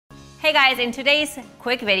Hey guys, in today's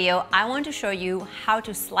quick video, I want to show you how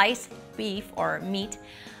to slice beef or meat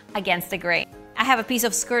against the grain. I have a piece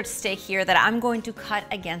of skirt steak here that I'm going to cut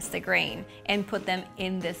against the grain and put them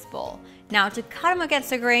in this bowl. Now to cut them against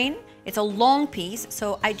the grain, it's a long piece,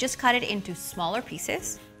 so I just cut it into smaller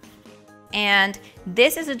pieces. And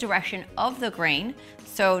this is the direction of the grain.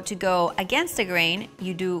 So to go against the grain,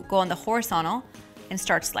 you go on the horizontal and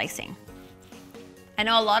start slicing. I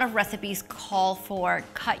know a lot of recipes call for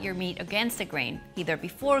cut your meat against the grain, either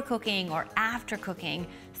before cooking or after cooking.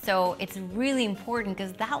 So it's really important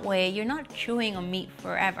because that way you're not chewing on meat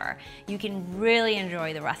forever. You can really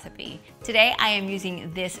enjoy the recipe. Today I am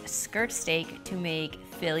using this skirt steak to make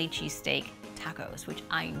Philly cheesesteak tacos, which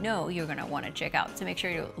I know you're gonna wanna check out. So make sure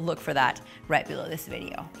you look for that right below this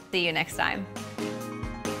video. See you next time.